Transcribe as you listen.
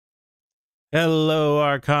Hello,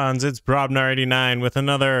 Archons. It's Brobnar89 with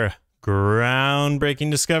another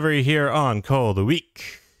groundbreaking discovery here on Cull the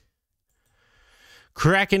Weak.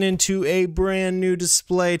 Cracking into a brand new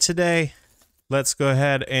display today. Let's go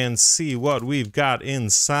ahead and see what we've got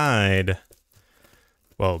inside.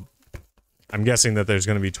 Well, I'm guessing that there's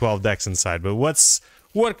going to be 12 decks inside, but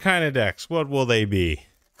what kind of decks? What will they be?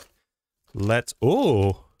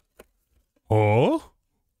 Oh,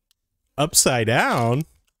 upside down.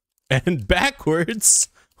 And backwards?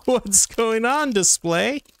 What's going on,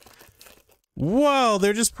 display? Whoa,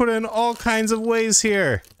 they're just putting in all kinds of ways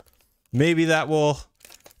here. Maybe that will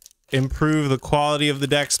improve the quality of the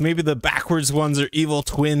decks. Maybe the backwards ones are evil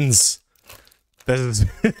twins. That is,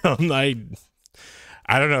 I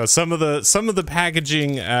don't know. Some of the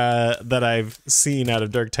packaging that I've seen out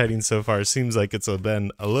of Dark Tidings so far seems like it's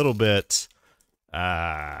been a little bit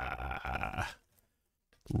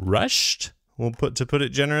rushed. To put it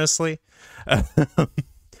generously.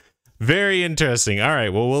 Very interesting. All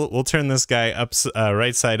right, well, we'll turn this guy up,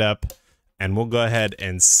 right side up, and we'll go ahead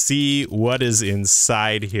and see what is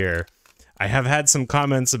inside here. I have had some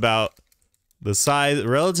comments about the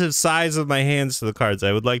relative size of my hands to the cards.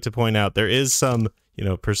 I would like to point out there is some,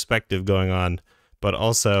 perspective going on, but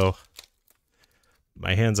also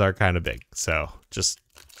my hands are kind of big. So just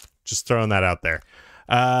throwing that out there.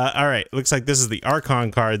 All right, looks like this is the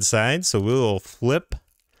Archon card side, so we'll flip.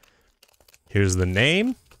 Here's the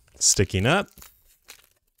name, sticking up.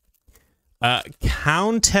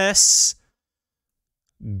 Countess,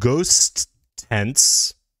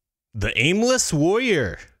 Ghosttense, the Aimless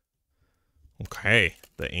Warrior. Okay,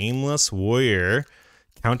 the Aimless Warrior.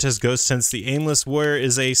 Countess Ghosttense, the Aimless Warrior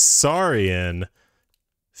is a Saurian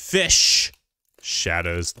fish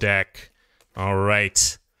shadows deck. All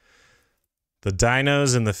right. The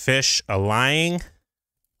dinos and the fish allying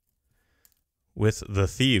with the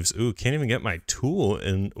thieves. Ooh, can't even get my tool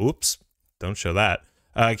in. Oops, don't show that.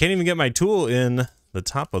 Can't even get my tool in the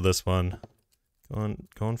top of this one.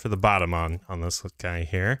 Going for the bottom on this guy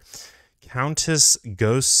here. Countess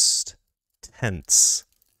Ghosttense,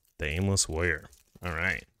 the Aimless Warrior. All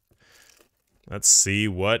right. Let's see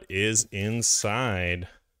what is inside.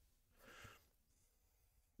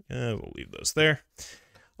 We'll leave those there.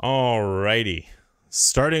 Alrighty,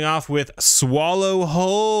 starting off with Swallow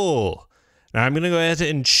Hole. Now I'm going to go ahead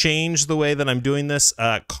and change the way that I'm doing this.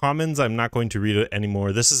 Commons, I'm not going to read it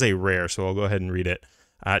anymore. This is a rare, so I'll go ahead and read it.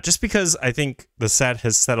 Just because I think the set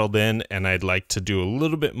has settled in and I'd like to do a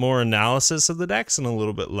little bit more analysis of the decks and a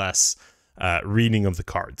little bit less reading of the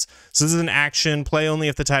cards. So this is an action, play only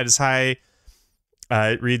if the tide is high.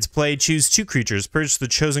 It reads, play, choose 2 creatures, purge the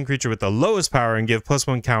chosen creature with the lowest power, and give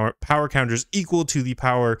 +1 power counters equal to the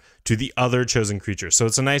power to the other chosen creature. So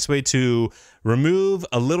it's a nice way to remove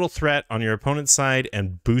a little threat on your opponent's side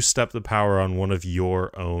and boost up the power on one of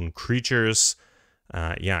your own creatures.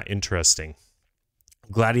 Yeah, interesting.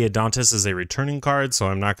 Gladiodontus is a returning card, so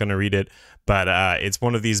I'm not going to read it, but it's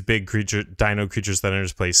one of these big dino creatures that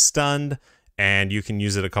enters play stunned, and you can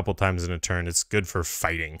use it a couple times in a turn. It's good for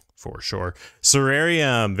fighting, for sure.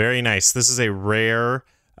 Cerarium, very nice. This is a rare,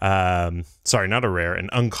 sorry, not a rare,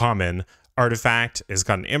 an uncommon artifact. It's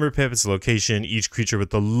got an Amber Pip, it's a location. Each creature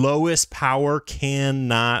with the lowest power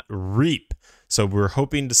cannot reap. So we're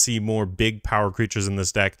hoping to see more big power creatures in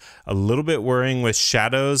this deck. A little bit worrying with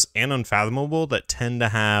Shadows and Unfathomable that tend to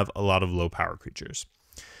have a lot of low power creatures.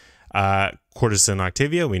 Courtesan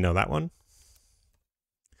Octavia, we know that one.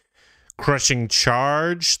 Crushing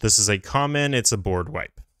Charge, this is a common, it's a board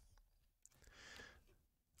wipe.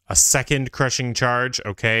 A second Crushing Charge,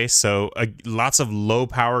 okay, so lots of low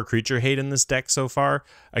power creature hate in this deck so far.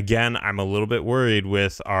 Again, I'm a little bit worried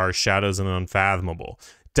with our Shadows and Unfathomable.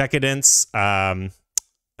 Decadence, also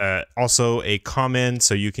a common,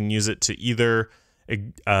 so you can use it to either,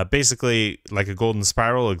 basically like a Golden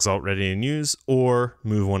Spiral, exalt ready and use, or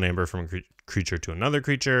move 1 amber from a creature to another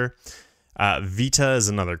creature. Vita is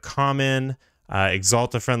another common.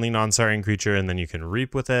 Exalt a friendly non-Saurian creature, and then you can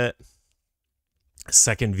reap with it.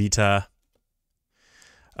 Second Vita.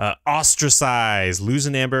 Ostracize. Lose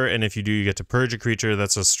an amber, and if you do, you get to purge a creature.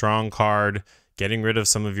 That's a strong card. Getting rid of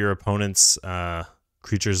some of your opponent's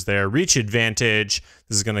creatures there. Reach Advantage.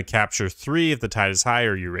 This is going to capture 3 if the tide is high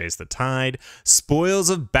or you raise the tide. Spoils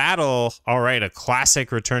of Battle. All right, a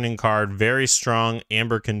classic returning card. Very strong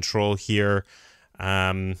amber control here.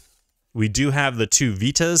 We do have the 2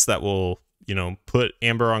 Vitas that will, put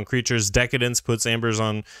amber on creatures. Decadence puts amber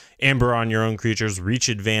on your own creatures. Reach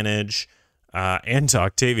Advantage, and to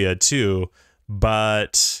Octavia too,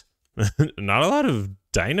 but not a lot of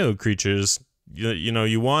dino creatures.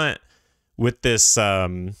 You want with this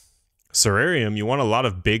Cerarium, you want a lot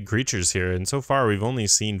of big creatures here, and so far we've only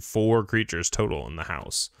seen 4 creatures total in the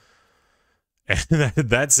house. And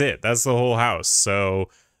that's it. That's the whole house. So,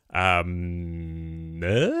 a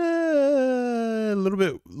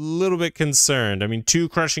little bit concerned. I mean, 2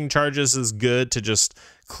 crushing charges is good to just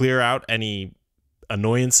clear out any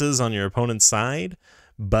annoyances on your opponent's side,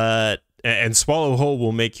 and Swallow Whole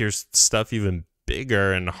will make your stuff even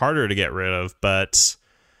bigger and harder to get rid of. But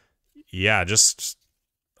yeah, just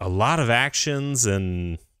a lot of actions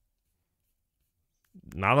and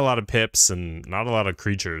not a lot of pips and not a lot of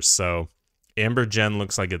creatures. So Amber Gen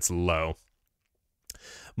looks like it's low.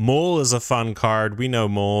 Mole is a fun card. We know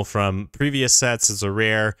Mole from previous sets. It's a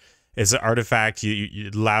rare. It's an artifact.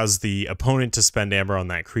 It allows the opponent to spend Amber on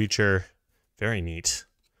that creature. Very neat.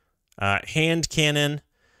 Hand Cannon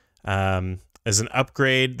is an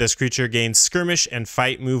upgrade. This creature gains Skirmish and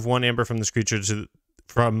Fight. Move 1 Amber from this creature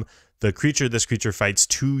from the creature this creature fights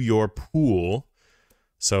to your pool.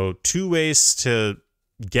 So 2 ways to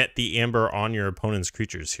get the Amber on your opponent's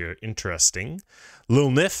creatures here. Interesting. Lil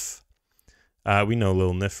Nif. We know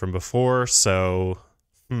Lil Nif from before, so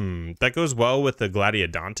that goes well with the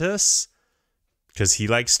Gladiodontus because he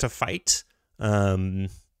likes to fight.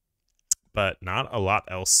 But not a lot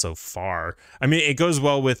else so far. I mean, it goes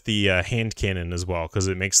well with the Hand Cannon as well because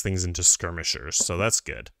it makes things into skirmishers, so that's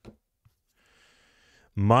good.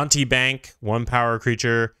 Monty Bank, 1 power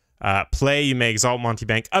creature. Play, you may exalt Monty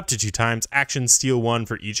Bank up to 2 times. Action, steal 1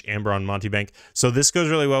 for each Amber on Monty Bank. So this goes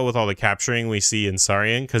really well with all the capturing we see in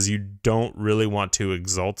Saurian because you don't really want to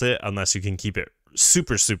exalt it unless you can keep it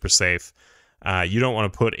super, super safe. You don't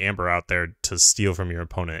want to put Amber out there to steal from your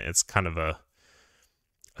opponent. It's kind of a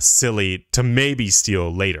silly to maybe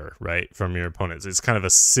steal later, right, from your opponents. It's kind of a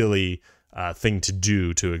silly thing to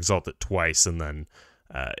do to exalt it twice, and then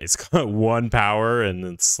it's got 1 power, and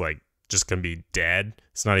it's like just gonna be dead.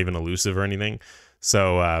 It's not even elusive or anything.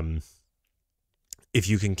 So if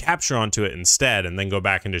you can capture onto it instead and then go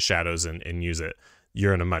back into shadows and use it,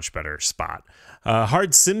 you're in a much better spot.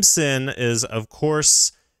 Hard Simpson is, of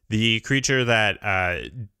course, the creature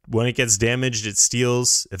that when it gets damaged, it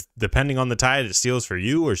steals. Depending on the tide, it steals for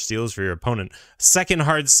you or steals for your opponent. Second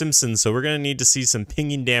Hard Simpson, so we're going to need to see some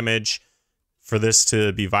pinging damage for this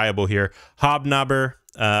to be viable here. Hobnobber,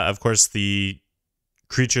 of course, the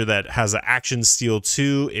creature that has an action steal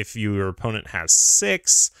 2 if your opponent has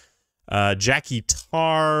 6. Jackie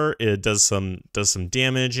Tar, it does some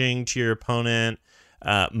damaging to your opponent.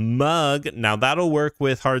 Mug, now that'll work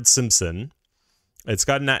with Hard Simpson. It's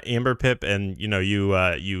got an Amber Pip, and you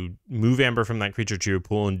move Amber from that creature to your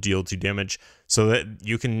pool and deal 2 damage, so that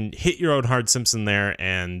you can hit your own Hard Simpson there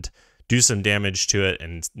and do some damage to it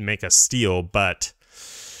and make a steal. But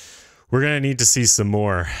we're gonna need to see some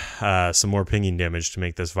more pinging damage to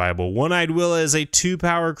make this viable. One-Eyed Willa is a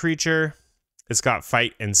 2-power creature. It's got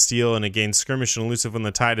Fight and Steal, and it gains Skirmish and Elusive when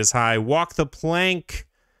the tide is high. Walk the Plank,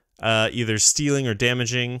 either stealing or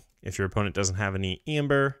damaging if your opponent doesn't have any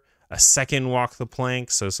Amber. A second Walk the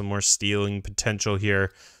Plank, so some more stealing potential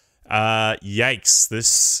here. Yikes,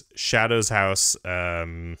 this Shadows house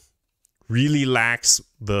really lacks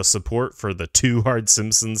the support for the 2 Hard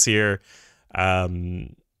Simpsons here.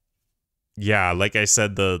 Yeah, like I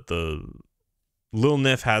said, the Lil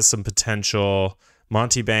Nif has some potential.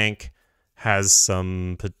 Monty Bank has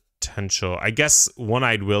some potential. I guess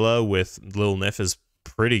One-Eyed Willa with Lil Nif is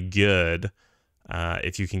pretty good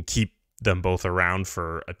if you can keep them both around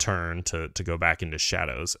for a turn to go back into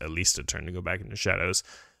shadows, at least a turn to go back into shadows.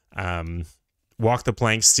 Walk the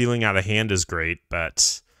Plank, stealing out of hand is great,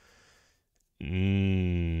 but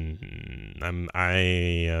I'm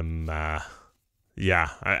a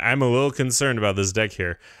little concerned about this deck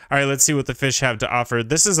here. All right, let's see what the fish have to offer.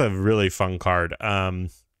 This is a really fun card.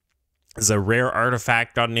 It's a rare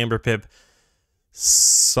artifact, got an Amber Pip.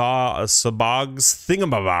 Sabog's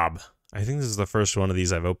Thingamabob. I think this is the first one of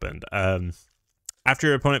these I've opened. After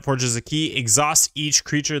your opponent forges a key, exhaust each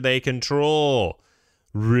creature they control.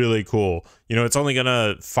 Really cool. You know, it's only going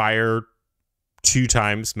to fire 2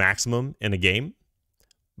 times maximum in a game,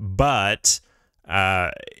 but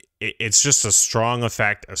it's just a strong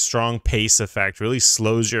effect, a strong pace effect, really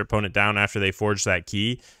slows your opponent down after they forge that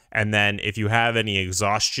key. And then if you have any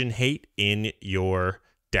exhaustion hate in your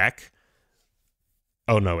deck,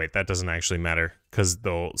 oh no, wait, that doesn't actually matter because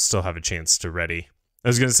they'll still have a chance to ready. I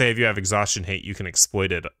was going to say if you have exhaustion hate, you can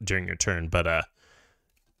exploit it during your turn, but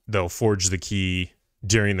they'll forge the key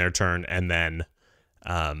during their turn, and then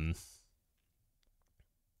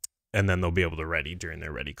they'll be able to ready during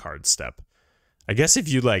their ready card step. I guess if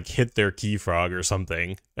you like hit their key frog or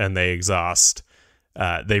something and they exhaust,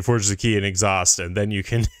 they forge the key and exhaust, and then you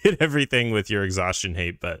can hit everything with your exhaustion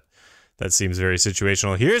hate, but That seems very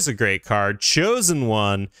situational. Here's a great card, Chosen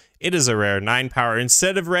One. It is a rare 9 power.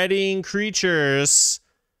 Instead of readying creatures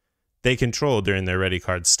they control during their ready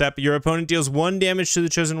card step, your opponent deals 1 damage to the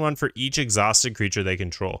Chosen One for each exhausted creature they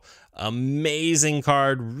control. Amazing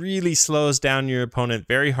card, really slows down your opponent,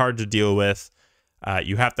 very hard to deal with.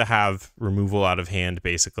 You have to have removal out of hand,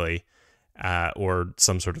 basically, or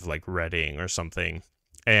some sort of like readying or something.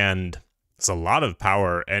 And it's a lot of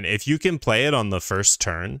power, and if you can play it on the first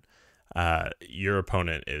turn, your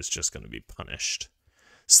opponent is just going to be punished.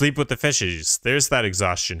 Sleep with the Fishes. There's that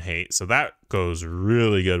exhaustion hate, so that goes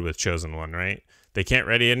really good with Chosen One, right? They can't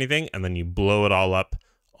ready anything, and then you blow it all up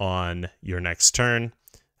on your next turn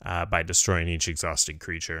by destroying each exhausted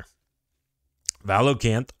creature.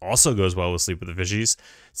 Valocanth also goes well with Sleep with the Fishies.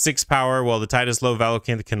 6 power. While the tide is low,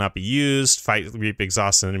 Valocanth cannot be used. Fight, reap,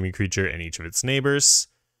 exhaust an enemy creature and each of its neighbors.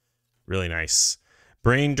 Really nice.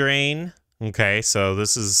 Brain Drain. Okay, so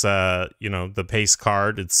this is, the pace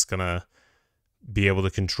card. It's going to be able to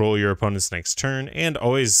control your opponent's next turn and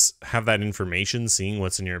always have that information. Seeing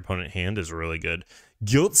what's in your opponent's hand is really good.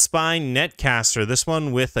 Guilt Spine Netcaster. This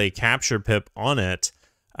one with a capture pip on it.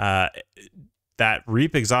 That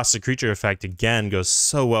Reap Exhausted Creature effect, again, goes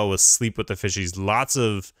so well with Sleep with the Fishies. Lots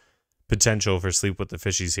of potential for Sleep with the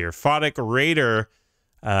Fishies here. Photic Raider,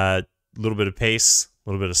 a little bit of pace, a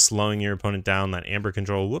little bit of slowing your opponent down. That Amber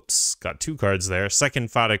Control, whoops, got 2 cards there. Second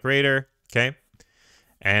Photic Raider, okay.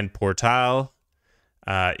 And Portal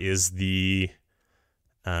is the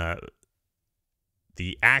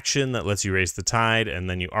action that lets you raise the tide, and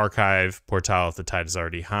then you archive Portal if the tide is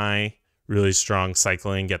already high. Really strong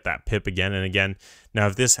cycling, get that pip again and again. Now,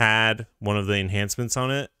 if this had one of the enhancements on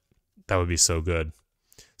it, that would be so good.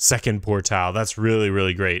 Second Portal, that's really,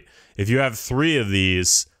 really great. If you have 3 of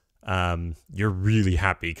these, you're really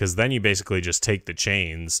happy, because then you basically just take the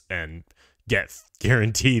chains and get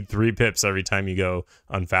guaranteed 3 pips every time you go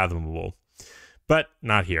Unfathomable. But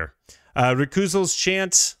not here. Rikuzel's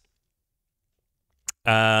Chant,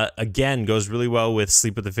 again, goes really well with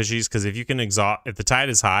Sleep with the Fishies, because if you can exhaust, if the tide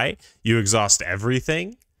is high, you exhaust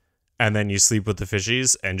everything, and then you Sleep with the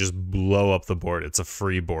Fishies and just blow up the board. It's a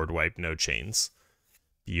free board wipe, no chains.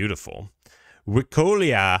 Beautiful.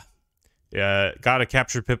 Wicolia, got a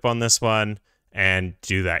capture pip on this one and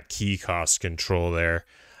do that key cost control there.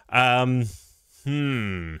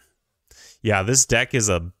 Yeah, this deck is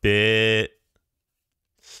a bit.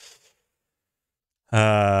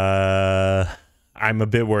 I'm a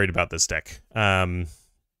bit worried about this deck. The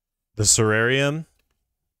Sorarium,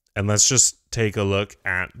 and let's just take a look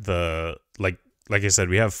at the, like I said,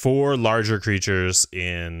 we have 4 larger creatures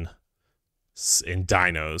in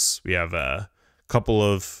dinos. We have a couple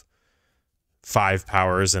of 5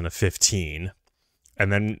 powers and a 15.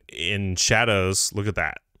 And then in shadows, look at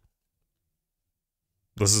that.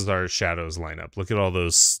 This is our shadows lineup. Look at all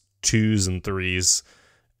those 2s and 3s.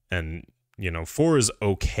 And, 4 is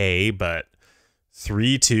okay, but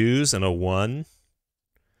 3 2s and a 1,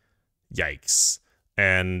 yikes.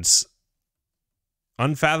 And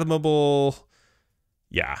Unfathomable,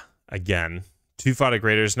 yeah, again, 2 Photic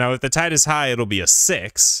Raiders. Now, if the tide is high, it'll be a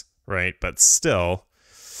 6, right? But still,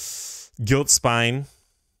 Guilt Spine,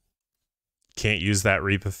 can't use that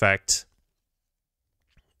Reap effect.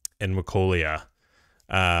 And Wicolia.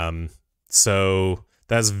 So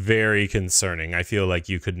that's very concerning. I feel like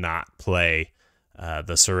you could not play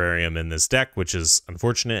the Sorarium in this deck, which is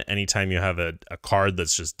unfortunate. Anytime you have a card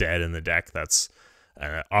that's just dead in the deck, that's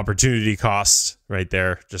opportunity cost right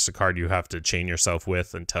there. Just a card you have to chain yourself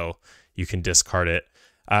with until you can discard it.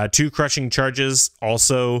 2 Crushing Charges,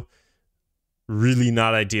 also really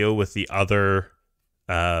not ideal with the other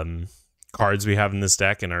cards we have in this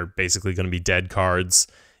deck, and are basically going to be dead cards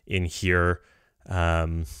in here.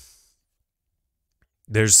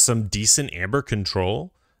 There's some decent Amber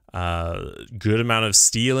Control. Good amount of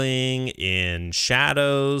stealing in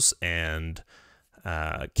shadows and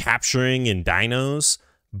capturing in dinos,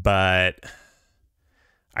 but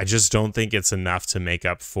I just don't think it's enough to make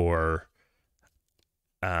up for.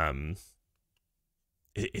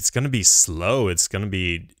 It's going to be slow. It's going to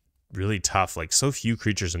be really tough. Like, so few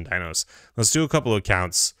creatures in dinos. Let's do a couple of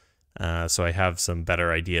counts so I have some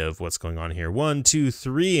better idea of what's going on here. 1, 2,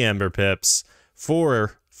 3 Amber Pips.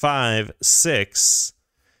 4, 5, 6,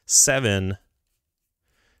 7,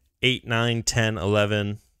 8, 9, 10,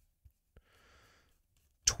 11,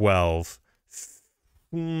 12.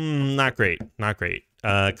 Not great. Not great.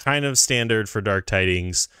 Kind of standard for Dark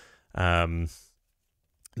Tidings. There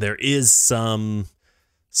is some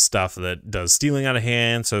stuff that does stealing out of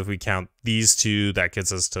hand. So if we count these 2, that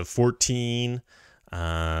gets us to 14.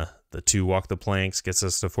 The 2 Walk the Planks gets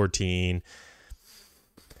us to 14.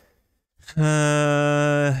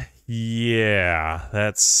 Yeah,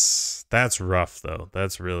 that's rough though.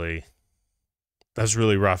 That's really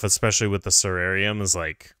rough, especially with the Cerarium. Is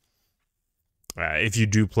like, if you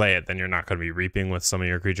do play it, then you're not going to be reaping with some of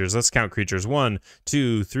your creatures. Let's count creatures: 1,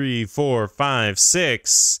 2, 3, 4, 5,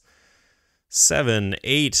 6, 7,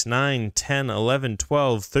 8, 9, 10, 11,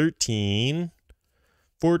 12, 13,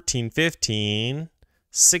 14, 15,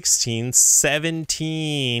 16,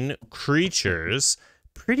 17 creatures.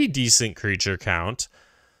 Pretty decent creature count.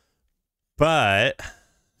 But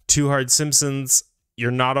 2 Hard Simpsons,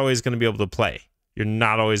 you're not always going to be able to play. You're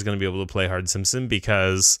not always going to be able to play Hard Simpson,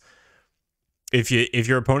 because if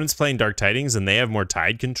your opponent's playing Dark Tidings and they have more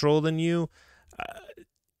tide control than you,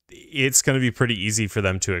 it's going to be pretty easy for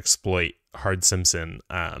them to exploit Hard Simpson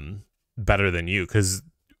better than you, because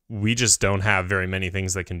we just don't have very many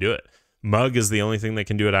things that can do it. Mug is the only thing that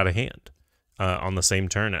can do it out of hand on the same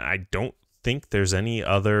turn. And I don't think there's any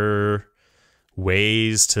other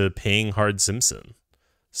ways to ping Hard Simpson.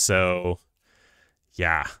 So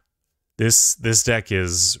yeah, this deck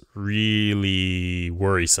is really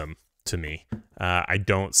worrisome to me. I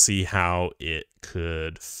don't see how it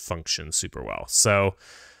could function super well. So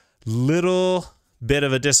little bit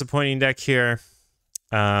of a disappointing deck here.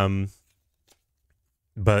 But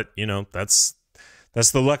you know, that's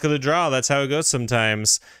the luck of the draw. That's how it goes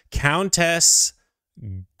sometimes. Countess,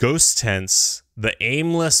 Ghosttense, the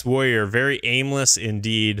Aimless Warrior. Very aimless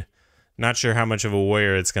indeed. Not sure how much of a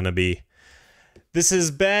warrior it's going to be. This has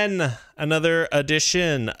been another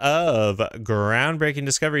edition of Groundbreaking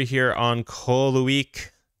Discovery here on Cull the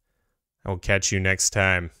Weak. I will catch you next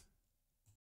time.